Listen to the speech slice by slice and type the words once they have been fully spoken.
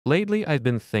Lately, I've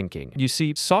been thinking. You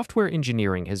see, software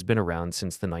engineering has been around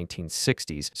since the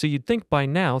 1960s, so you'd think by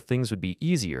now things would be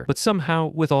easier. But somehow,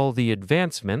 with all the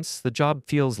advancements, the job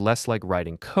feels less like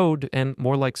writing code and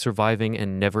more like surviving a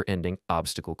never-ending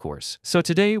obstacle course. So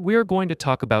today, we are going to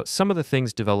talk about some of the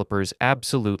things developers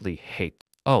absolutely hate.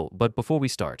 Oh, but before we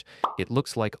start, it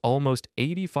looks like almost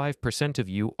 85% of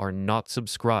you are not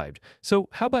subscribed. So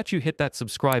how about you hit that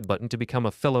subscribe button to become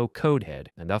a fellow codehead?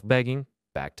 Enough begging,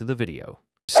 back to the video.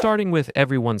 Starting with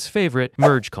everyone's favorite,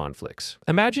 merge conflicts.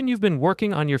 Imagine you've been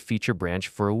working on your feature branch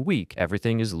for a week.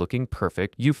 Everything is looking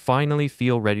perfect. You finally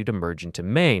feel ready to merge into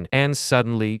main, and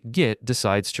suddenly Git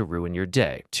decides to ruin your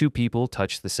day. Two people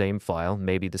touch the same file,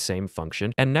 maybe the same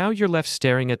function, and now you're left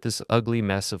staring at this ugly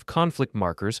mess of conflict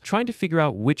markers, trying to figure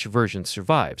out which version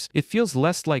survives. It feels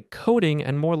less like coding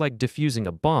and more like defusing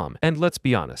a bomb. And let's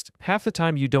be honest, half the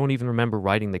time you don't even remember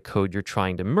writing the code you're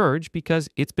trying to merge because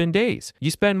it's been days.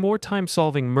 You spend more time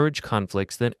solving merge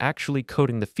conflicts than actually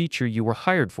coding the feature you were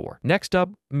hired for. Next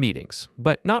up, meetings.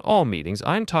 But not all meetings,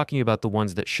 I'm talking about the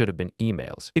ones that should have been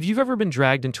emails. If you've ever been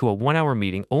dragged into a 1-hour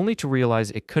meeting only to realize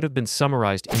it could have been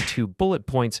summarized in 2 bullet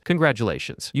points,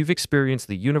 congratulations. You've experienced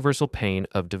the universal pain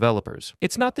of developers.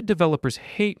 It's not that developers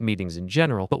hate meetings in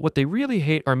general, but what they really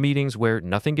hate are meetings where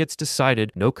nothing gets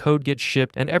decided, no code gets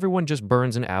shipped, and everyone just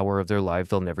burns an hour of their life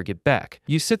they'll never get back.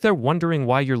 You sit there wondering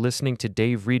why you're listening to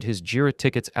Dave read his Jira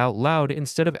tickets out loud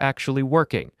instead of actually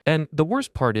working. And the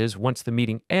worst part is, once the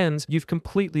meeting ends, you've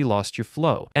completely lost your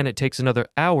flow, and it takes another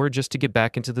hour just to get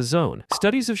back into the zone.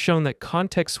 Studies have shown that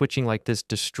context switching like this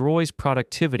destroys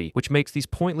productivity, which makes these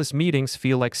pointless meetings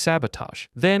feel like sabotage.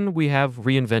 Then we have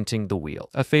reinventing the wheel,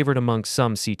 a favorite among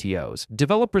some CTOs.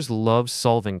 Developers love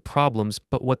solving problems,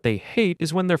 but what they hate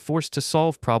is when they're forced to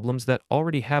solve problems that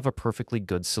already have a perfectly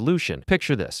good solution.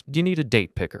 Picture this. You need a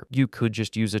date picker. You could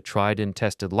just use a tried and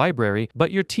tested library,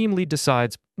 but your team lead decides,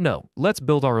 no, let's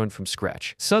build our own from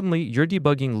scratch. Suddenly, you're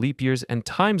debugging leap years and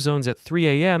time zones at 3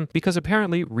 a.m. because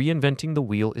apparently reinventing the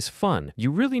wheel is fun. You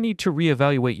really need to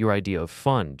reevaluate your idea of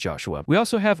fun, Joshua. We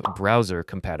also have browser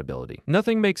compatibility.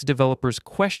 Nothing makes developers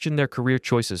question their career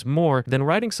choices more than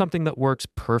writing something that works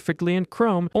perfectly in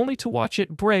Chrome only to watch it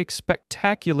break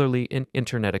spectacularly in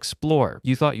Internet Explorer.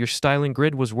 You thought your styling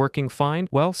grid was working fine?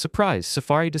 Well, surprise,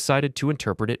 Safari decided to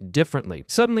interpret it differently.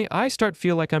 Suddenly, I start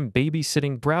feel like I'm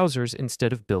babysitting browsers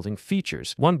instead of building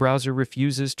features. One browser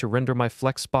refuses to render my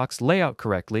Flexbox layout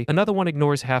correctly, another one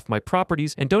ignores half my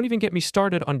properties, and don't even get me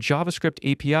started on JavaScript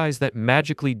APIs that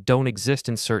magically don't exist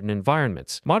in certain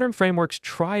environments. Modern frameworks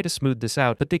try to smooth this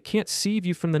out, but they can't save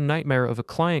you from the nightmare of a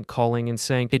client calling and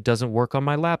saying, it doesn't work on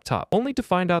my laptop, only to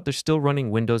find out they're still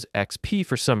running Windows XP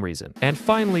for some reason. And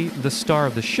finally, the star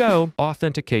of the show,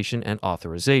 authentication and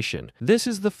authorization. This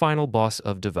is the final boss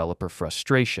of developer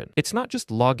frustration. It's not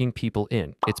just logging people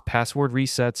in, it's password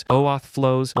resets, OAuth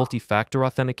flows, multi-factor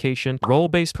authentication,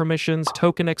 role-based permissions,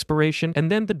 token expiration, and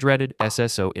then the dreaded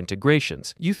SSO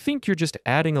integrations. You think you're just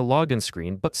adding a login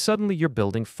screen, but suddenly you're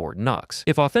building Fort Knox.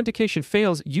 If authentication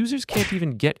fails, users can't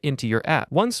even get into your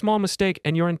app. One small mistake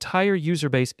and your entire user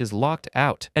base is locked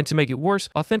out. And to make it worse,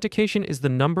 authentication is the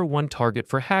 #1 target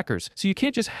for hackers. So you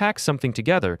can't just hack something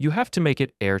together, you have to make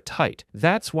it airtight.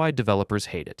 That's why developers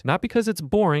hate it. Not because it's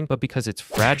boring, but because it's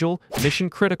fragile, mission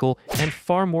critical, and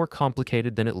far more complicated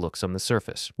than it looks on the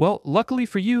surface. Well, luckily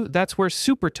for you, that's where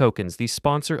SuperTokens, the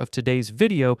sponsor of today's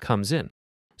video, comes in.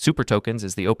 SuperTokens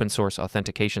is the open-source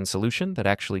authentication solution that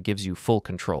actually gives you full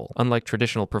control. Unlike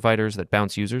traditional providers that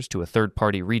bounce users to a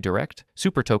third-party redirect,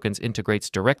 SuperTokens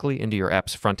integrates directly into your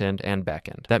app's front-end and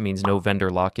back-end. That means no vendor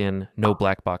lock-in, no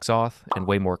black box auth, and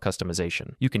way more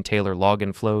customization. You can tailor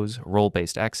login flows,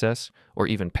 role-based access, or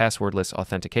even passwordless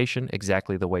authentication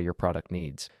exactly the way your product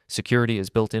needs. Security is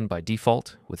built in by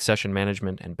default, with session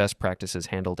management and best practices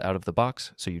handled out of the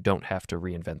box, so you don't have to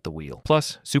reinvent the wheel.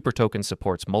 Plus, SuperToken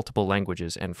supports multiple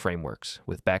languages and frameworks,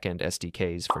 with backend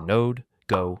SDKs for Node,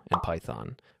 Go, and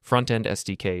Python. Front-end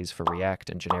SDKs for React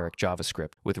and generic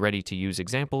JavaScript, with ready-to-use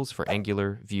examples for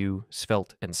Angular, Vue,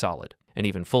 Svelte, and Solid. And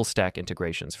even full-stack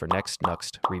integrations for Next,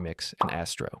 Nuxt, Remix, and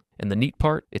Astro. And the neat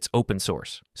part, it's open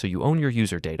source, so you own your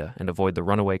user data and avoid the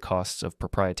runaway costs of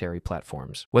proprietary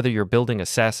platforms. Whether you're building a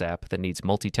SaaS app that needs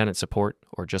multi-tenant support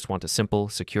or just want a simple,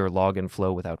 secure login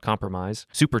flow without compromise,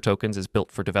 SuperTokens is built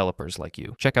for developers like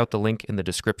you. Check out the link in the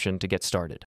description to get started.